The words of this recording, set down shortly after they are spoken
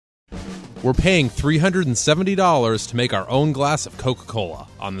We're paying $370 to make our own glass of Coca-Cola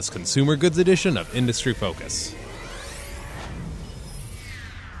on this consumer goods edition of Industry Focus.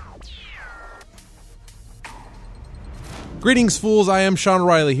 Greetings, fools. I am Sean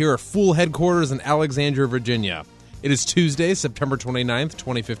Riley here at Fool Headquarters in Alexandria, Virginia. It is Tuesday, September 29th,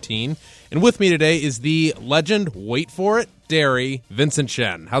 2015, and with me today is the legend, wait for it, dairy, Vincent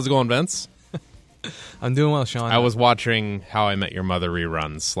Shen. How's it going, Vince? I'm doing well, Sean. I was watching How I Met Your Mother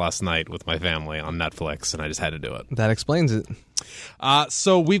reruns last night with my family on Netflix, and I just had to do it. That explains it.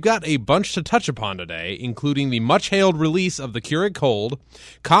 So we've got a bunch to touch upon today, including the much-hailed release of the Keurig Cold.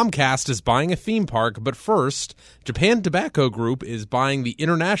 Comcast is buying a theme park, but first, Japan Tobacco Group is buying the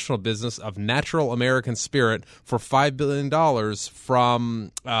international business of Natural American Spirit for $5 billion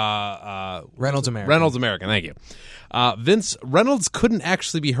from Reynolds American. Reynolds American, thank you. Vince, Reynolds couldn't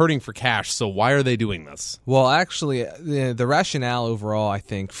actually be hurting for cash, so why are they doing this? Well, actually, the rationale overall, I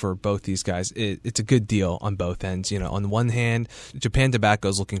think, for both these guys, it's a good deal on both ends. You know, on the one hand, Japan Tobacco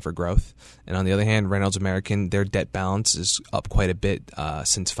is looking for growth, and on the other hand, Reynolds American, their debt balance is up quite a bit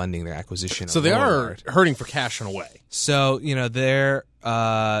since funding their acquisition. So they are hurting for cash in a way. So, you know, their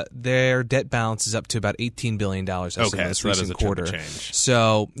debt balance is up to about $18 billion as of this recent quarter. Change.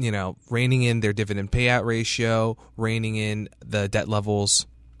 So, you know, reining in their dividend payout ratio, reining in the debt levels,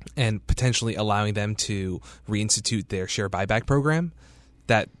 and potentially allowing them to reinstitute their share buyback program,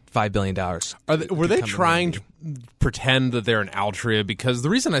 that $5 billion. Were they trying to pretend that they're an Altria? Because the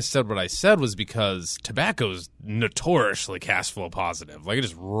reason I said what I said was because tobacco is notoriously cash flow positive. Like, it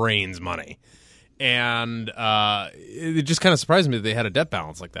just rains money. And it just kind of surprised me that they had a debt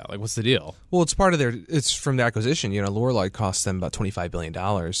balance like that. Like, what's the deal? Well, it's from the acquisition. You know, Lorillard cost them about $25 billion,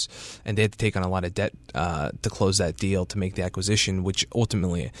 and they had to take on a lot of debt to close that deal to make the acquisition, which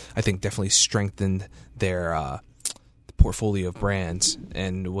ultimately, I think, definitely strengthened their portfolio of brands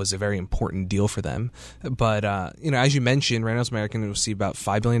and was a very important deal for them. But, you know, as you mentioned, Reynolds American will receive about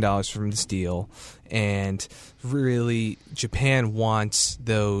 $5 billion from this deal, and really, Japan wants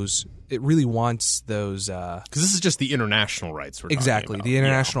those. It really wants those because this is just the international rights. Exactly, the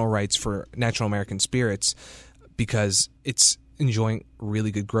international rights for Natural American Spirits, because it's enjoying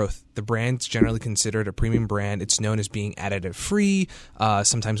really good growth. The brand's generally considered a premium brand. It's known as being additive free,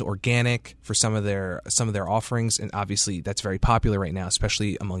 sometimes organic for some of their offerings, and obviously that's very popular right now,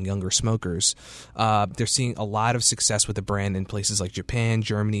 especially among younger smokers. They're seeing a lot of success with the brand in places like Japan,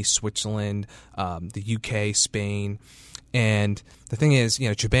 Germany, Switzerland, the UK, Spain. And the thing is, you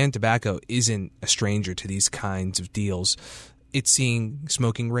know, Japan Tobacco isn't a stranger to these kinds of deals. It's seeing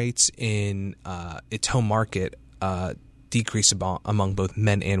smoking rates in its home market decrease among both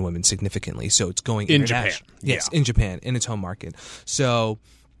men and women significantly. So it's going international. In Japan. Yes, in Japan, in its home market. So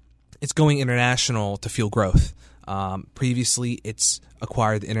it's going international to fuel growth. Previously, it's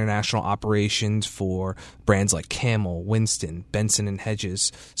acquired international operations for brands like Camel, Winston, Benson &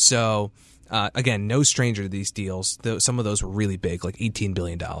 Hedges. So again, no stranger to these deals. Some of those were really big, like $18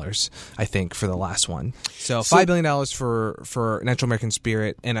 billion, I think, for the last one. So $5 billion for Natural American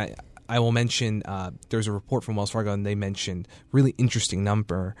Spirit. And I will mention there's a report from Wells Fargo, and they mentioned really interesting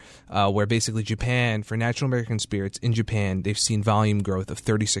number where basically Japan, for Natural American Spirits in Japan, they've seen volume growth of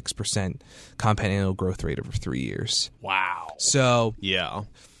 36% compound annual growth rate over 3 years. Wow. So yeah.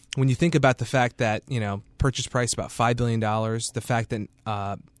 When you think about the fact that, you know, purchase price about $5 billion, the fact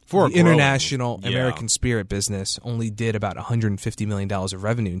that for the international American Spirit business only did about $150 million of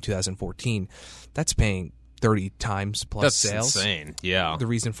revenue in 2014, that's paying 30 times plus sales. That's insane. Yeah. The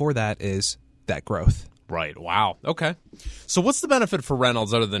reason for that is that growth. Right. Wow. Okay. So what's the benefit for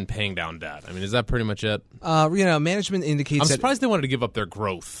Reynolds other than paying down debt? I mean, is that pretty much it? You know, management indicates I'm surprised they wanted to give up their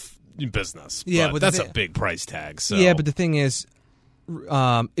growth business. Yeah, but that's a big price tag. So. Yeah, but the thing is,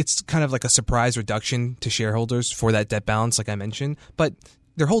 it's kind of like a surprise reduction to shareholders for that debt balance, like I mentioned. But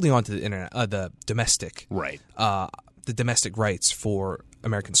they're holding on to the domestic, right? The domestic rights for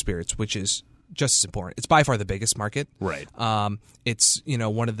American Spirits, which is just as important. It's by far the biggest market, right? It's, you know,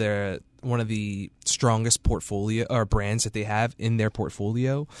 one of the strongest portfolio or brands that they have in their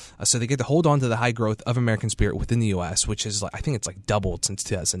portfolio. So they get to hold on to the high growth of American Spirit within the U.S., which is like, I think it's like doubled since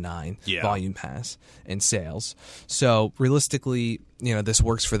 2009. Yeah. Volume has in sales. So realistically, you know, this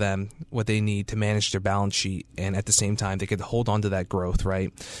works for them, what they need to manage their balance sheet, and at the same time they get to hold on to that growth,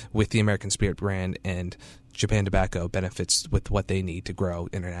 right, with the American Spirit brand, and Japan Tobacco benefits with what they need to grow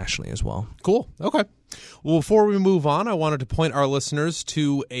internationally as well. Cool. Okay. Well, before we move on, I wanted to point our listeners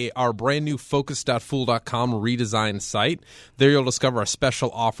to our brand new Focus.Fool.com redesigned site. There you'll discover a special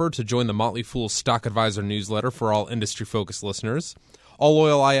offer to join the Motley Fool Stock Advisor newsletter for all industry-focused listeners. All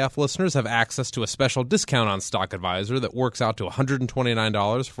Loyal IF listeners have access to a special discount on Stock Advisor that works out to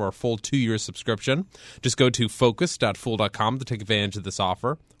 $129 for a full 2-year subscription. Just go to focus.fool.com to take advantage of this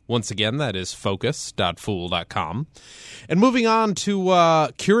offer. Once again, that is focus.fool.com. And moving on to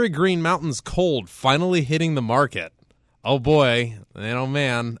Keurig Green Mountain's Cold finally hitting the market. Oh boy, oh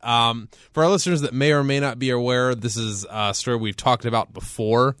man. For our listeners that may or may not be aware, this is a story we've talked about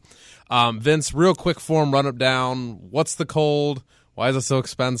before. Vince, real quick form run up down. What's the Cold? Why is it so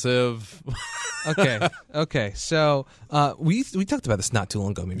expensive? Okay. So we talked about this not too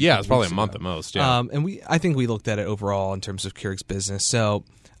long ago. Maybe it's probably a month at most. Yeah, and I think we looked at it overall in terms of Keurig's business. So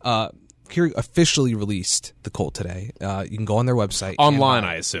Keurig officially released the Cold today. You can go on their website online,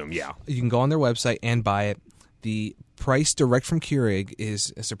 I assume. Yeah, you can go on their website and buy it. The price direct from Keurig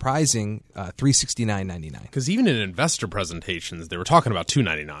is a surprising $369.99. Because even in investor presentations, they were talking about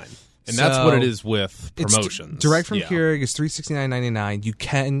 $299. And that's what it is with promotions. Direct from Keurig is $369.99. You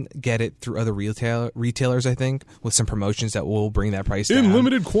can get it through other retailers, I think, with some promotions that will bring that price down in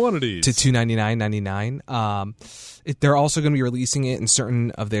limited quantities to $299.99. They're also going to be releasing it in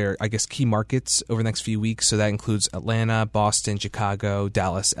certain of their, I guess, key markets over the next few weeks. So that includes Atlanta, Boston, Chicago,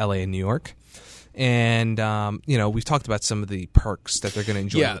 Dallas, LA, and New York. And, we've talked about some of the perks that they're going to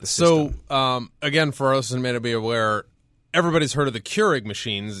enjoy with the system. So, again, for us and may not be aware, everybody's heard of the Keurig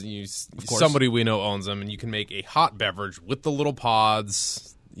machines. Somebody we know owns them, and you can make a hot beverage with the little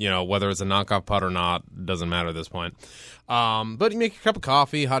pods, whether it's a knockoff pod or not, doesn't matter at this point. But you make a cup of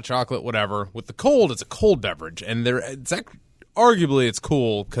coffee, hot chocolate, whatever. With the Cold, it's a cold beverage, and arguably it's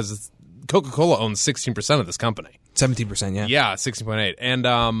cool because Coca-Cola owns 16% of this company. 17%, yeah. Yeah, 16.8%.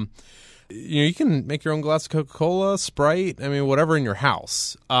 And, you can make your own glass of Coca-Cola, Sprite, whatever in your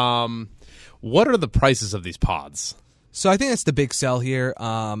house. What are the prices of these pods? So I think that's the big sell here.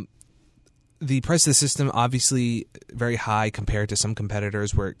 The price of the system, obviously very high compared to some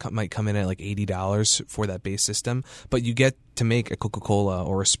competitors where it might come in at like $80 for that base system. But you get to make a Coca-Cola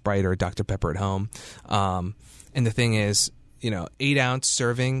or a Sprite or a Dr. Pepper at home. And the thing is, 8-ounce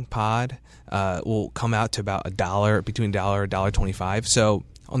serving pod will come out to about $1, between $1 and $1.25. So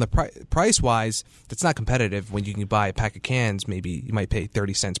on the price-wise, that's not competitive. When you can buy a pack of cans, maybe you might pay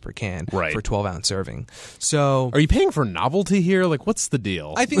 30 cents per can for a 12-ounce serving. So, are you paying for novelty here? Like, what's the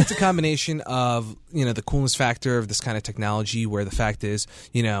deal? I think it's a combination of, the coolness factor of this kind of technology where the fact is,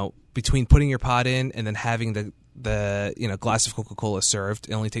 between putting your pod in and then having the glass of Coca-Cola served,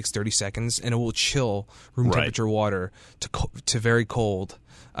 it only takes 30 seconds, and it will chill room temperature water to very cold.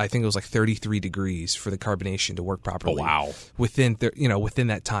 I think it was like 33 degrees for the carbonation to work properly. Oh, wow. Within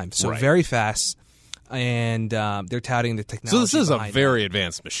that time. So very fast, and they're touting the technology. So this is a very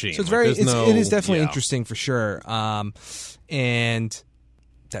advanced machine. So it is definitely interesting for sure. And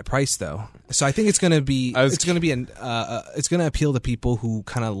that price though. So I think it's going to be it's going to appeal to people who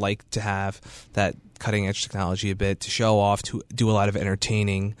kind of like to have that cutting edge technology a bit, to show off, to do a lot of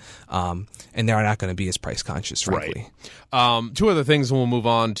entertaining, and they're not going to be as price conscious, frankly. Right. Two other things, and we'll move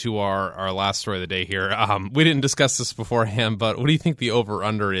on to our last story of the day here. We didn't discuss this beforehand, but what do you think the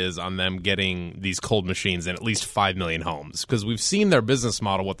over-under is on them getting these cold machines in at least 5 million homes? Because we've seen their business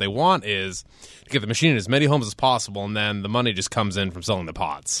model. What they want is to get the machine in as many homes as possible, and then the money just comes in from selling the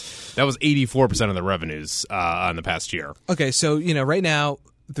pods. That was 84% of the revenues in the past year. Okay, so right now,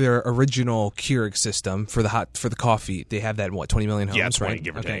 their original Keurig system for the coffee, they have that in 20 million homes, yeah, 20, right?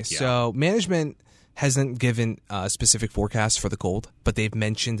 Give or take, yeah. So management hasn't given specific forecasts for the Cold, but they've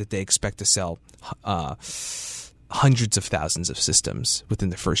mentioned that they expect to sell hundreds of thousands of systems within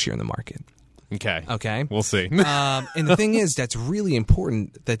the first year in the market. Okay. We'll see. And the thing is, that's really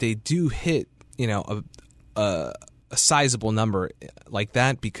important that they do hit, a sizable number like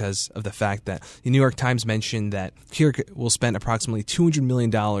that, because of the fact that the New York Times mentioned that Keurig will spend approximately $200 million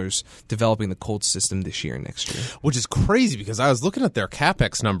developing the Cold system this year and next year. Which is crazy, because I was looking at their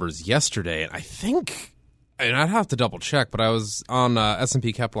CapEx numbers yesterday, and I think, and I'd have to double check, but I was on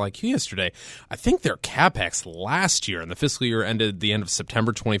S&P Capital IQ yesterday. I think their CapEx last year, in the fiscal year ended the end of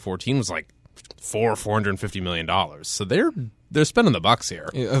September 2014, was like $450 million. So they're spending the bucks here.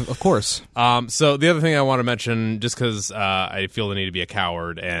 Yeah, of course. So the other thing I want to mention, just because I feel the need to be a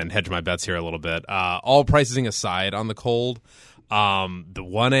coward and hedge my bets here a little bit, all pricing aside on the Cold, the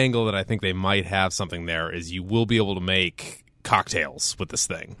one angle that I think they might have something there is you will be able to make cocktails with this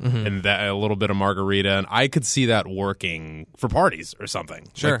thing, and that, a little bit of margarita, and I could see that working for parties or something.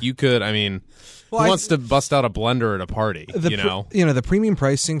 Sure. Like you could, who wants to bust out a blender at a party? The premium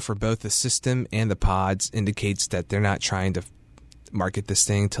pricing for both the system and the pods indicates that they're not trying to market this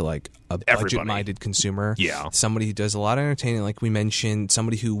thing to like a budget-minded consumer. Yeah. Somebody who does a lot of entertaining, like we mentioned,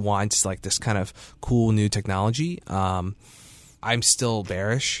 somebody who wants like this kind of cool new technology. I'm still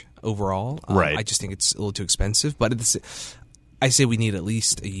bearish overall. Right. I just think it's a little too expensive. But I say we need at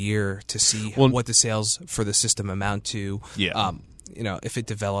least a year to see what the sales for the system amount to. Yeah. If it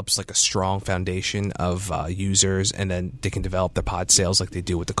develops like a strong foundation of users, and then they can develop the pod sales like they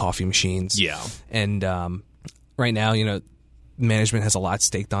do with the coffee machines. Yeah. And right now, management has a lot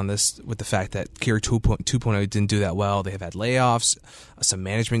staked on this with the fact that Keurig 2.0 didn't do that well. They have had layoffs, some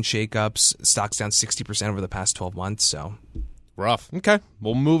management shakeups. Stock's down 60% over the past 12 months. So rough. Okay.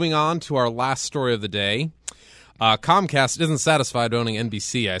 Well, moving on to our last story of the day. Comcast isn't satisfied owning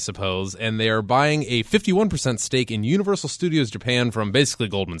NBC, I suppose, and they are buying a 51% stake in Universal Studios Japan from basically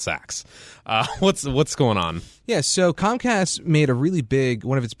Goldman Sachs. What's going on? Yeah, so Comcast made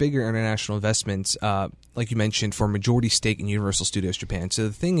one of its bigger international investments, like you mentioned, for a majority stake in Universal Studios Japan. So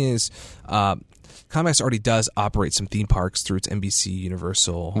the thing is, Comcast already does operate some theme parks through its NBC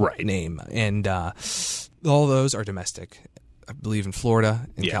Universal name, and all those are domestic. I believe in Florida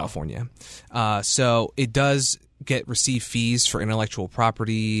and California. So it does receive fees for intellectual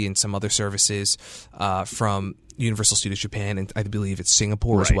property and some other services from Universal Studios Japan, and I believe it's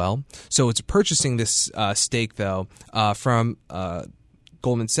Singapore as well. So it's purchasing this stake, though, from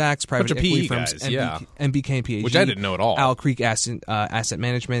Goldman Sachs, private equity firms, guys, MBK and PAG, which I didn't know at all. Owl Creek Asset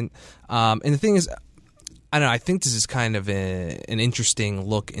Management. And the thing is, I don't know, I think this is kind of an interesting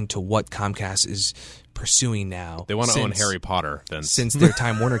look into what Comcast is pursuing now. They want to own Harry Potter, then. Since their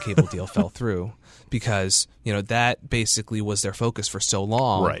Time Warner cable deal fell through, because that basically was their focus for so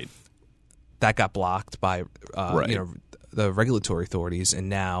long. Right. That got blocked by the regulatory authorities, and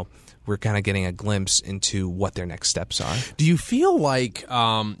now we're kind of getting a glimpse into what their next steps are. Do you feel like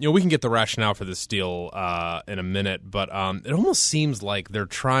we can get the rationale for this deal in a minute, but it almost seems like they're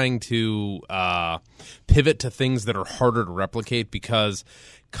trying to pivot to things that are harder to replicate, because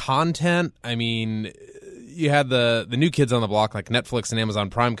content, I mean, you had the new kids on the block like Netflix and Amazon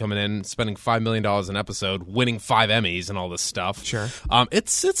Prime coming in, spending $5 million an episode, winning 5 Emmys and all this stuff. Sure.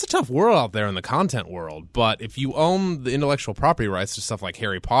 It's a tough world out there in the content world, but if you own the intellectual property rights to stuff like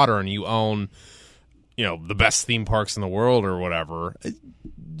Harry Potter, and you own the best theme parks in the world or whatever,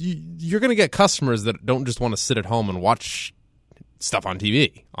 you're going to get customers that don't just want to sit at home and watch stuff on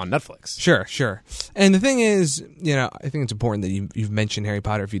TV, on Netflix. Sure. And the thing is, I think it's important that you've mentioned Harry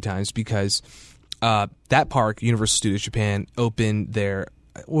Potter a few times, because that park, Universal Studios Japan, opened their,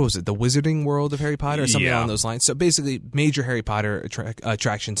 what was it, the Wizarding World of Harry Potter or something along those lines. So basically major Harry Potter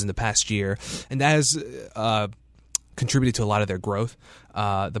attractions in the past year, and that has contributed to a lot of their growth.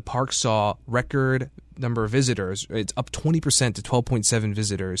 The park saw record number of visitors. It's up 20% to 12.7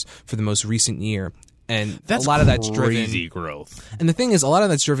 visitors for the most recent year. And that's a lot of that's crazy driven growth. And the thing is, a lot of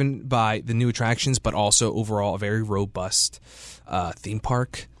that's driven by the new attractions, but also overall a very robust theme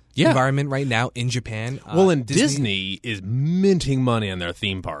park environment right now in Japan. And Disney is minting money on their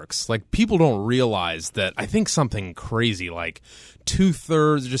theme parks. Like, people don't realize that. I think something crazy like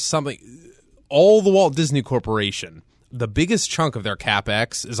 2/3, just something, all the Walt Disney Corporation, the biggest chunk of their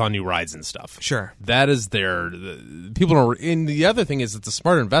CapEx is on new rides and stuff. Sure. That is people don't, and the other thing is it's a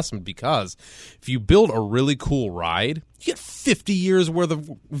smart investment, because if you build a really cool ride, you get 50 years worth of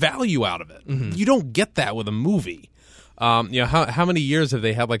value out of it. Mm-hmm. You don't get that with a movie. How many years have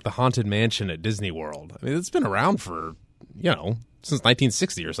they had like the Haunted Mansion at Disney World? I mean, it's been around for, since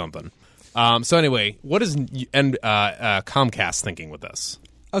 1960 or something. So anyway, what is Comcast thinking with this?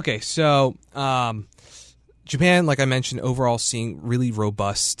 Okay, so Japan, like I mentioned, overall seeing really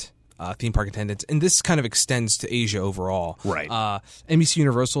robust theme park attendance, and this kind of extends to Asia overall. Right. NBC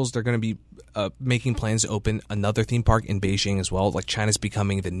Universals, they're going to be making plans to open another theme park in Beijing as well. Like, China's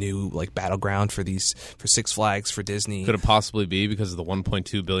becoming the new battleground for Six Flags, for Disney. Could it possibly be because of the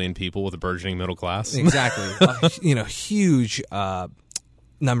 1.2 billion people with a burgeoning middle class? Exactly. Huge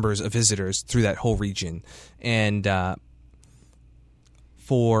numbers of visitors through that whole region, and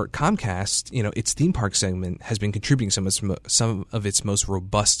for Comcast, its theme park segment has been contributing some of its most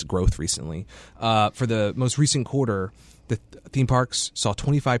robust growth recently. For the most recent quarter, the theme parks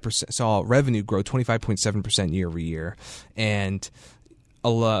saw revenue grow 25.7% year over year, and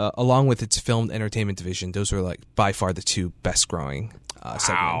along with its filmed entertainment division, those were by far the two best growing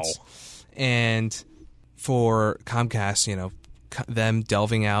segments. And for Comcast, them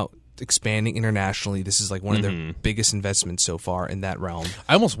delving out, expanding internationally, this is one of their biggest investments so far in that realm.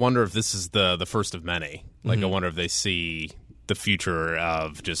 I almost wonder if this is the first of many. I wonder if they see the future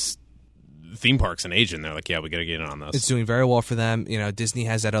of just theme parks in Asia, and they're like, we got to get in on this. It's doing very well for them. Disney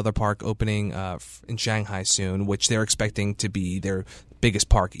has that other park opening in Shanghai soon, which they're expecting to be their biggest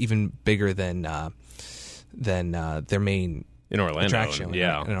park, even bigger than their main in Orlando, attraction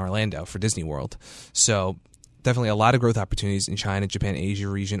in Orlando for Disney World. So definitely a lot of growth opportunities in China, Japan, Asia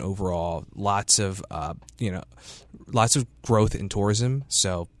region overall. Lots of growth in tourism.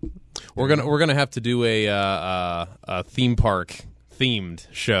 So we're gonna have to do a theme park themed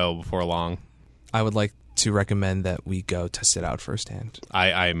show before long. I would like to recommend that we go test it out firsthand.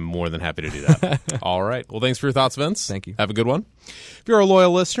 I'm more than happy to do that. All right. Well, thanks for your thoughts, Vince. Thank you. Have a good one. If you're a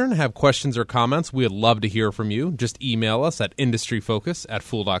loyal listener and have questions or comments, we'd love to hear from you. Just email us at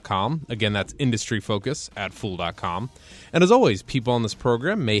industryfocus@fool.com. Again, that's industryfocus@fool.com. And as always, people on this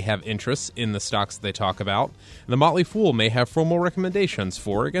program may have interests in the stocks that they talk about. And the Motley Fool may have formal recommendations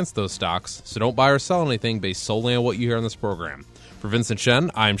for or against those stocks. So don't buy or sell anything based solely on what you hear on this program. For Vincent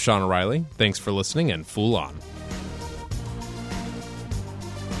Shen, I'm Sean O'Reilly. Thanks for listening, and Fool on.